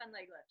 10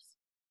 leg lifts.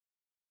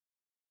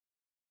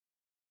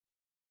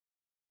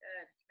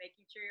 Good.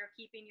 Making sure you're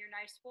keeping your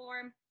nice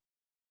form.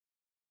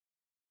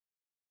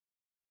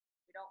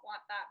 We don't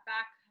want that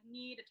back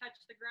knee to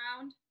touch the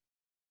ground.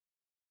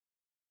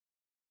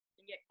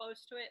 You can get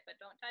close to it, but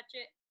don't touch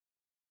it.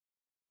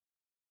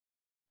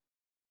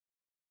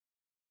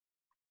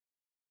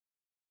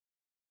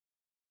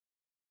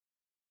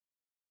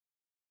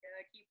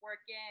 Good. Keep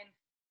working.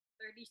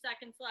 30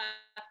 seconds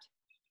left.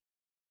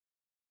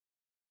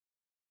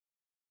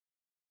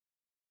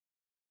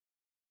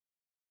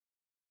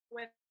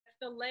 With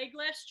the leg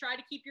lifts, try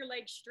to keep your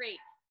legs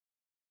straight.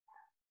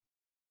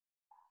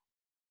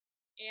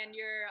 And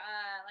your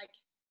like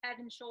head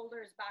and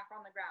shoulders back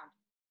on the ground.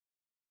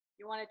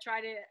 You want to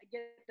try to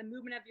get the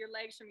movement of your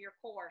legs from your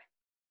core.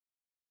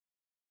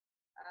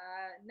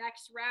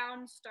 Next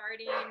round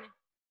starting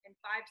in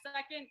 5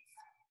 seconds.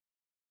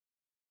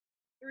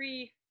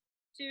 3,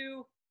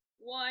 2,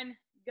 1,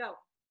 go.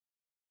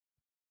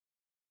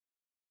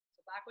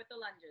 So back with the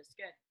lunges.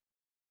 Good.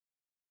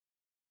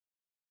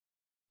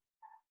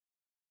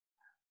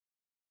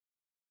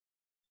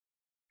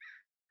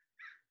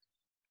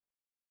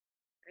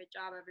 Great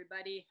job,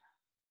 everybody.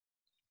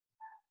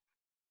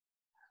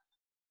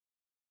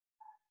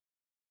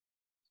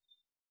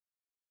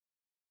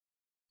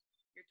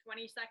 You're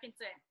 20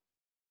 seconds in.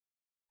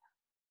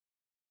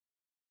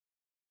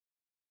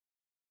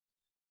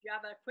 You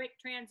have a quick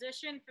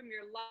transition from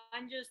your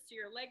lunges to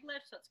your leg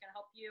lifts, so it's going to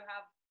help you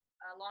have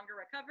a longer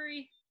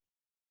recovery.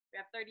 We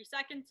have 30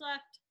 seconds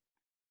left.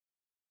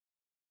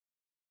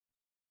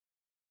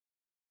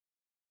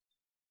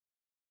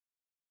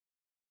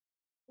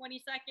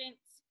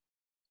 Seconds.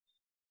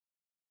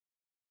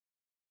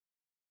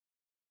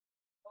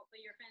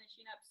 Hopefully you're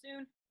finishing up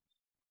soon.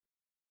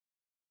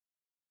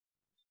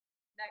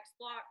 Next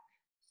block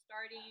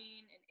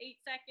starting in 8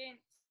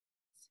 seconds.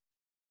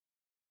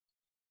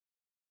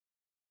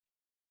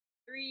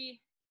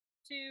 3,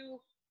 2,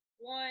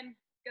 1,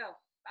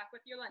 go. Back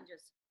with your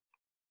lunges.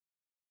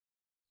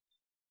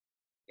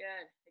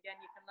 Good. Again,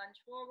 you can lunge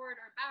forward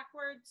or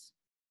backwards.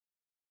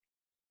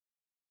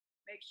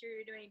 Make sure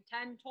you're doing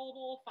 10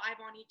 total,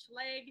 5 on each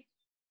leg.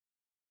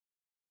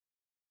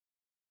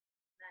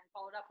 Then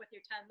follow it up with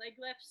your 10 leg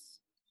lifts.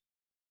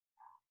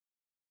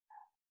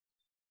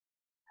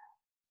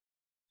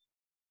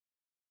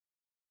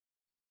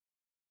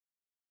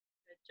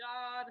 Good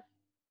job.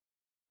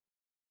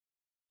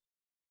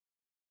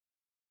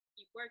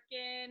 Keep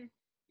working.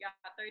 You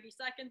got 30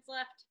 seconds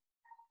left.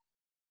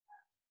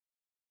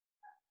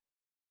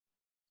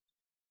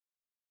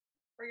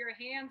 For your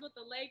hands with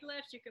the leg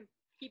lifts, you can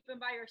keep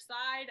them by your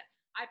side.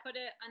 I put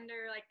it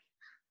under like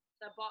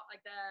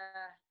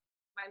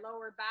my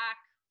lower back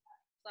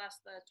 /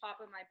 the top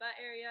of my butt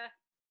area.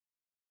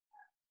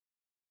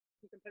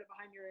 You can put it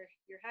behind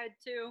your head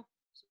too,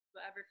 so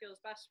whatever feels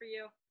best for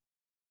you.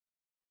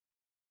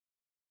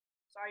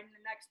 Starting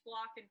the next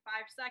block in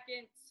 5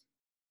 seconds.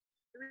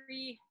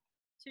 3,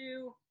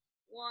 2,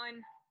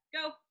 1,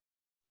 go.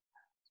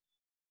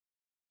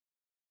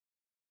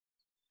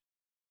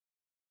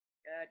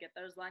 Good. Get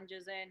those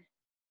lunges in.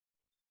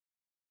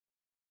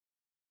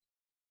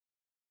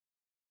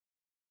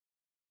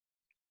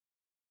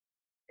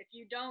 If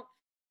you don't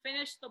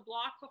finish the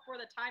block before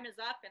the time is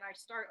up and I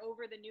start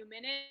over the new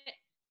minute,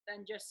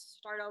 then just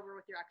start over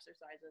with your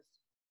exercises.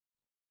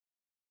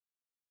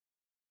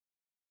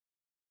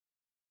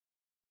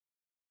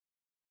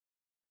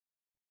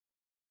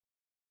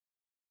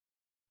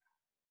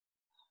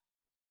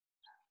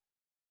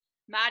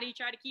 Maddie,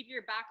 try to keep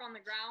your back on the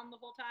ground the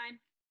whole time.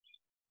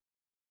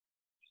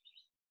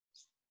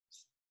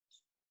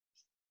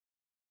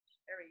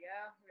 There we go.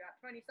 We got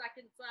 20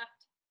 seconds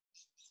left.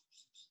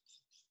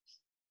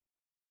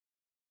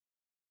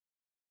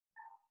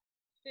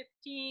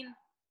 15.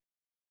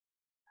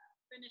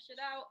 Finish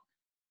it out.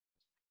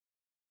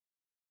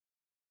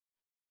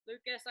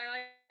 Lucas, I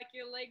like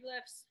your leg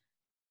lifts.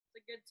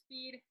 It's a good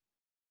speed.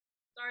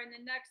 Starting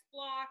the next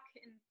block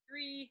in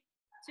 3,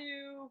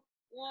 2,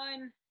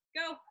 1,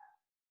 go.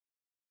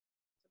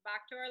 So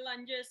back to our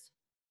lunges.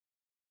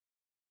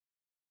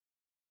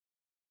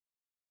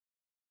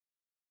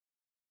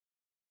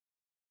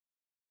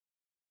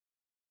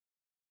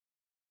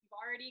 You've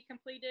already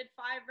completed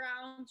 5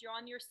 rounds. You're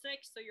on your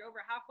 6th, so you're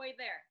over halfway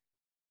there.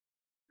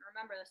 And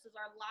remember, this is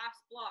our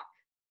last block.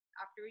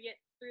 After we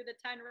get through the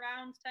 10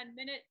 rounds, 10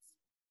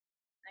 minutes,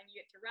 then you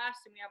get to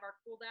rest and we have our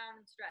cool down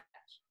and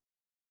stretch.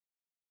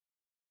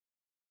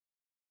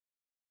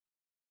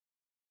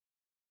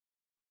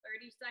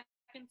 30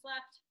 seconds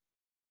left.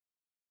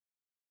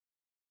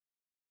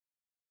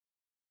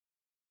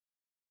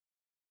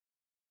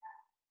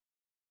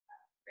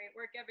 Great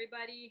work,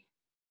 everybody.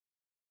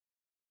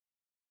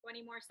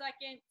 20 more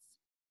seconds.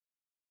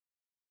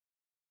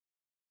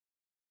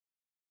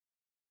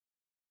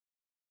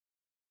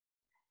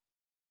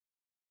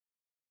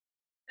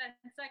 10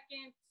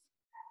 seconds.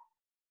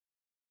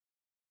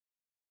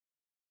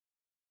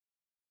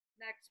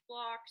 Next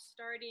block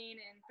starting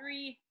in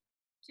 3,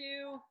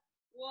 2,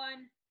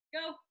 1,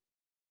 go.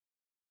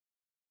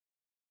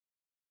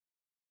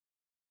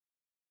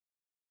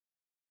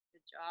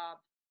 Good job.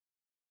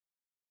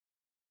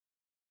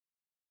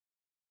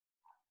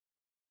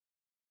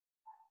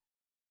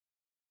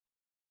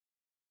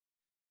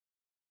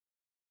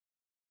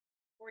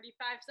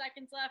 "45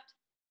 seconds left.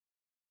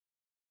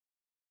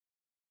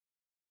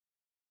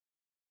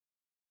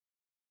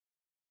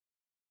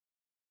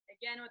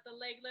 Again with the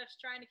leg lifts,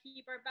 trying to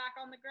keep our back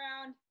on the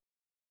ground.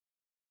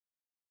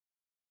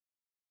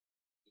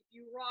 If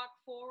you rock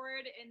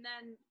forward and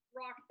then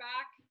rock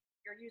back,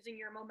 you're using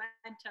your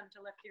momentum to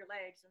lift your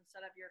legs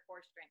instead of your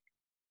core strength.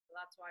 So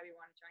that's why we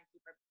want to try and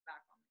keep our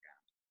back on the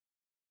ground.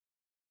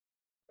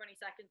 20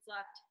 seconds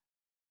left.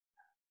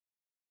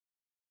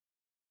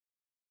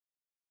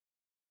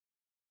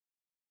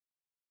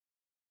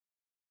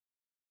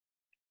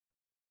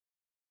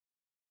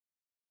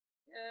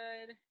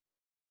 Good.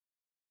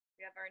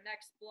 We have our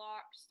next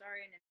block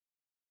starting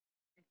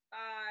in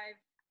 5,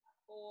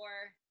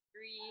 4,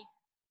 3,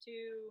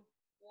 2,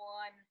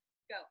 1,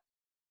 go.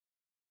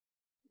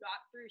 You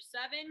got through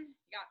 7,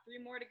 you got 3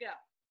 more to go.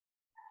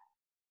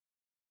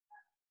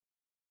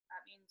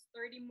 That means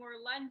 30 more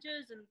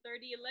lunges and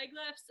 30 leg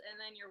lifts, and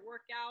then your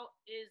workout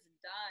is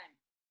done.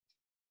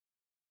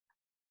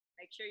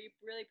 Make sure you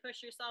really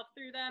push yourself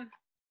through them.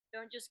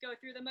 Don't just go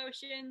through the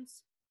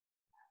motions.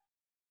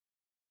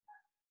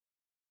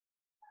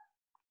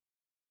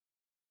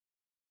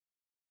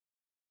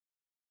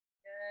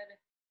 Good.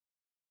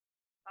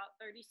 About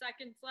 30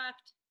 seconds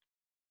left.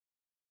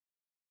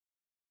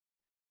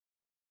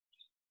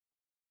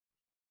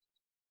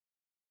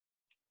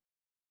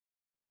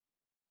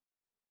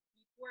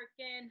 Keep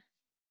working.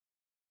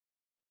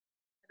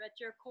 I bet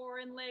your core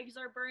and legs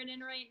are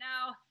burning right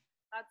now.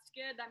 That's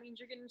good. That means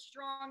you're getting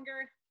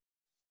stronger.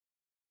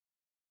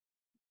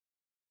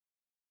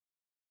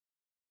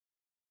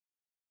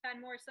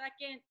 10 more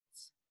seconds.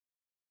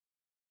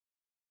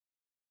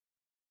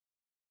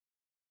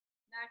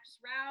 Next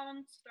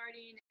round,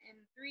 starting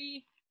in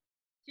 3,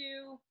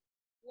 2,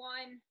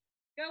 1,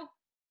 go.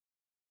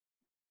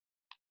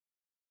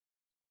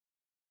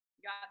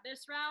 You got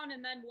this round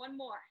and then one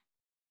more.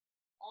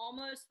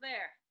 Almost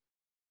there.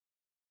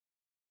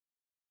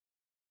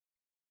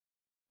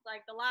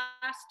 Like the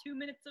last 2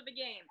 minutes of a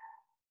game.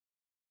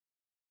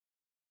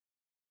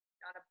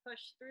 Gotta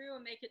push through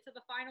and make it to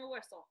the final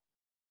whistle.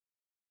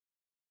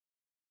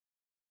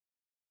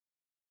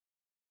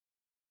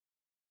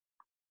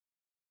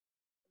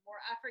 The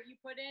more effort you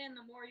put in,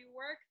 the more you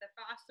work, the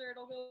faster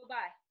it'll go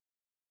by.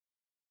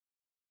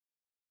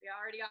 We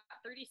already got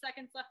 30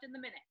 seconds left in the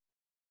minute.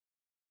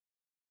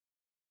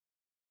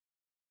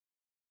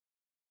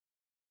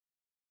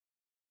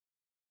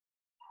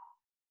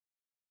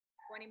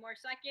 "20 more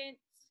seconds.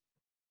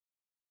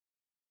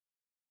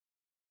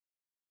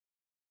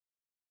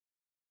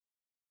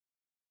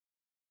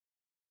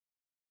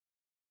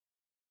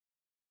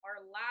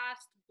 Our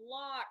last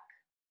block.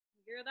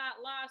 Hear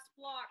that last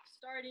block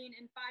starting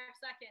in 5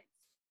 seconds.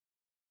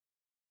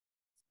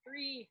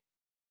 3,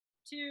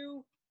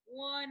 2,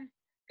 1,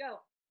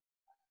 go.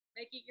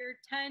 Make it your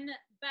 10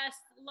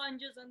 best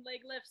lunges and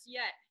leg lifts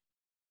yet.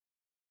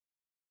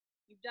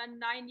 You've done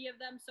 90 of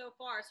them so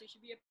far, so you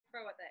should be a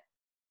pro at it.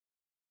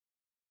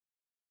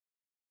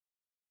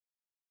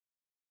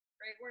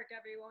 Great work,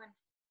 everyone.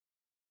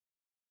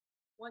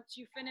 Once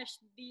you finish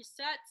these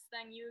sets,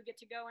 then you get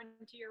to go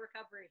into your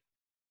recovery.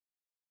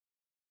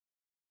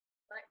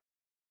 Let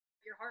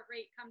your heart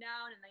rate come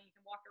down, and then you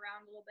can walk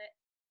around a little bit.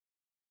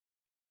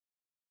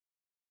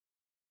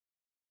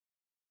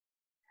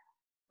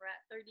 We're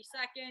at 30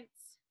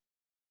 seconds.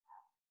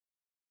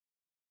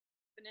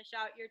 Finish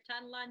out your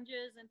 10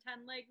 lunges and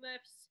 10 leg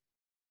lifts.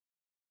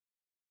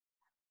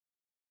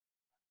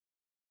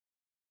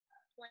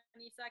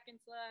 20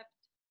 seconds left.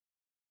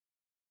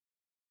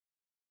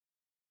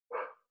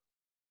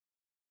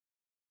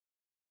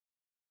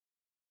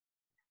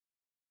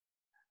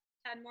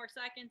 Ten more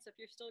seconds if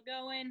you're still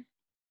going.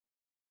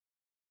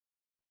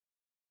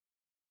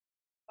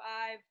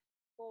 5,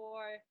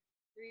 4,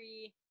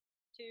 3,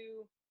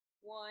 2,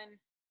 1,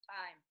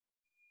 time.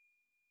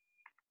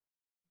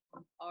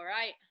 All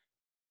right.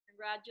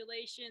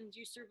 Congratulations,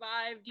 you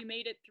survived, you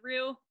made it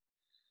through.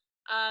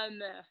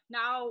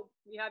 Now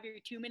you have your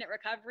 2-minute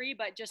recovery,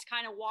 but just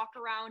kind of walk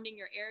around in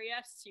your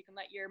area so you can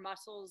let your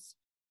muscles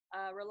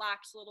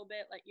relax a little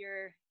bit, let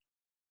your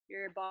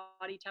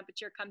body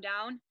temperature come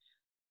down.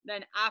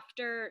 Then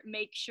after,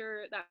 make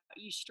sure that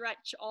you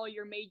stretch all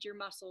your major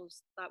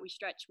muscles that we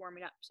stretch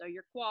warming up. So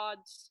your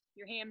quads,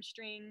 your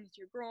hamstrings,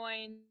 your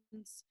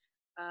groins,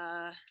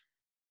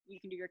 you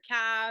can do your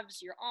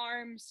calves, your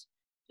arms.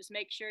 Just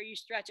make sure you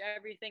stretch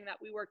everything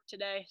that we worked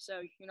today so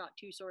you're not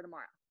too sore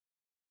tomorrow.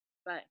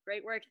 But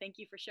great work. Thank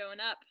you for showing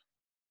up.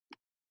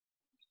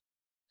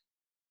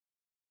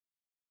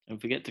 Don't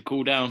forget to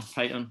cool down,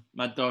 Peyton.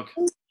 Mad dog.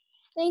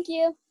 Thank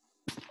you.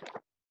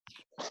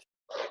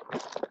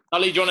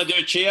 Ali, do you want to do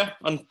a cheer?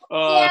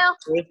 Yeah.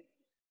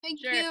 Thank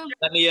Sure. you.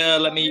 Let me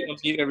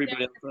unmute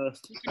everybody up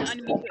first. You can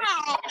unmute it.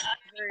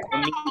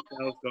 Unmute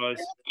yourselves, guys.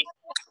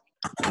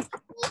 Alright.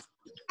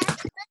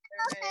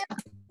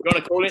 You want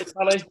to call it,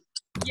 Sally?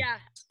 Yeah.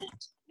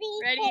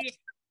 Ready?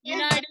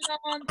 United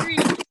on 3.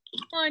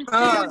 1, 2,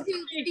 Ah. 3.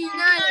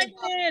 United.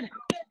 United.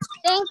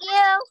 Thank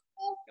you.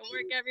 Good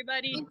work,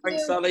 everybody.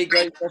 Thanks, Sally.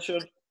 Great session.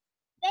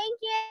 Thank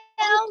you.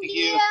 Thank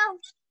you.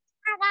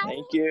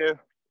 Thank you.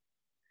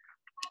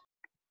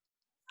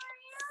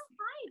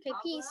 Okay,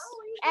 peace.